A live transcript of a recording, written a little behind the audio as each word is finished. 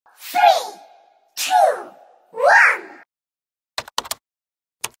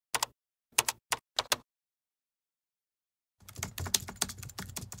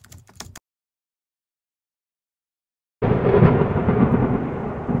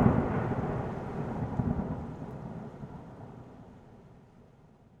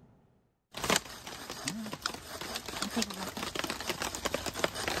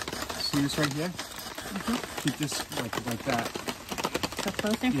this right here. Keep this like that. Go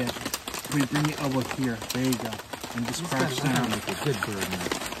closer? Yeah. Bring your elbow here. There you go. And just crouch down. Like a good bird now.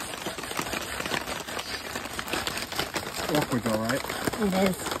 Awkward though, right? It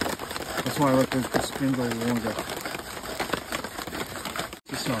is. That's why I let the spin go longer.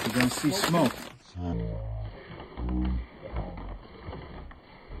 Just off, you're gonna see smoke.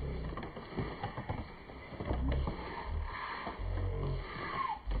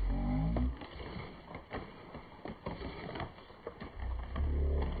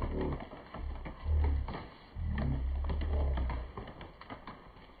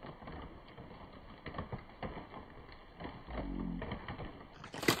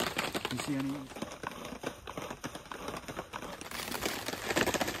 You see any?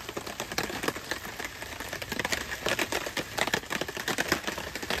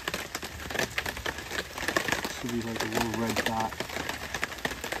 Should be like a little red dot.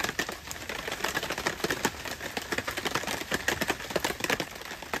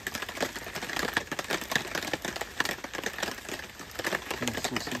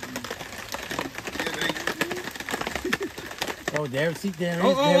 Oh, there, see, there it is,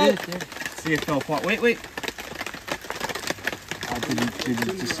 Oh, there oh, it is. There. See, it fell apart. Wait. Did you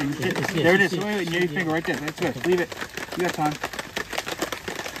just see it? Yes, There it is. yes, Wait, near your finger right there. That's good. Leave it. You got time.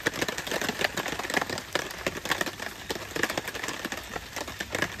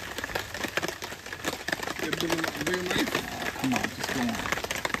 Come on, just go on.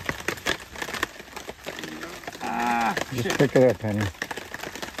 Ah, Just shit. pick it up, honey. Go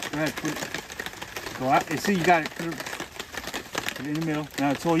ahead, put it. Go out. See, you got it. Put it in the middle.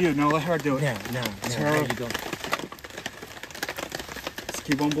 Now it's all you. No, let her do it. No, there you go. Just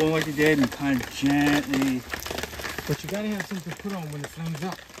keep on blowing like you did and kind of gently. But you gotta have something to put on when it flames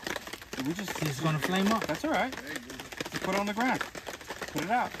up. We just, See, it's gonna flame up. that's all right. Just put it on the ground. Put it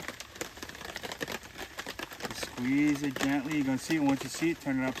out. Just squeeze it gently. You're gonna see it. Once you see it,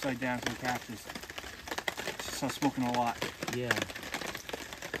 turn it upside down so it catches. Just start smoking a lot. Yeah.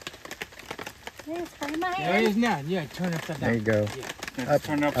 It's burning my There it hand. is now. Yeah, turn it upside down. There you go. Yeah. Now Up, just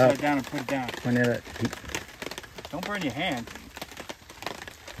turn it upside up. down and put it down. Point it at. Don't burn your hand.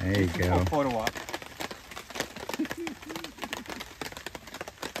 There you Pull a go. photo up.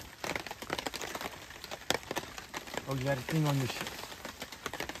 Oh, you got a thing on your shit.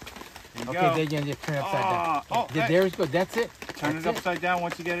 There you Okay, go. there you go. Just turn it upside down. Oh, There, hey. there it goes. That's it. Turn That's it upside down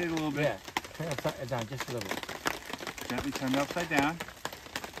once you get it a little bit. Yeah. Turn it upside down just a little bit. Gently turn it upside down.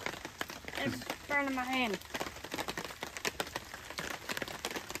 It's burning my hand.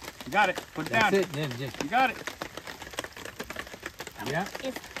 You got it. Put it That's down. it. Then just You got it. yeah.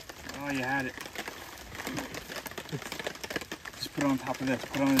 Oh, you had it. Just put it on top of this.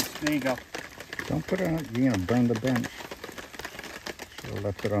 Put it on this. There you go. Don't put it on. You're gonna burn the bench. So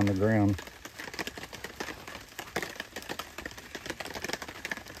left it on the ground.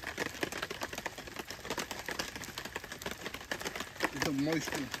 The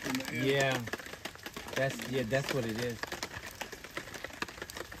moisture in the air. Yeah. That's what it is.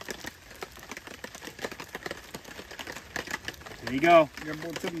 There you go. Got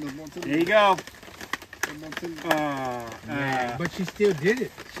more tenders, more tenders. There you go. Got more tenders. Yeah. But she still did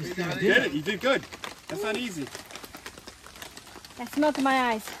it. She still You did did it. it. You did good. That's not easy. Got smoke in my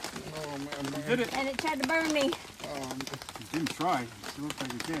eyes. Oh, man, You did it. And it tried to burn me. You didn't try. It looks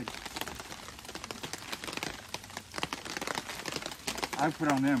like you did. I put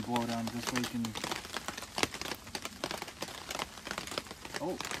it on there and blow it on this way you can.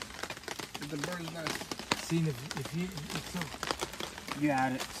 Oh, the bird's nice. See, if you, it's so, you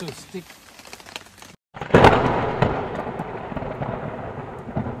had it. so stick.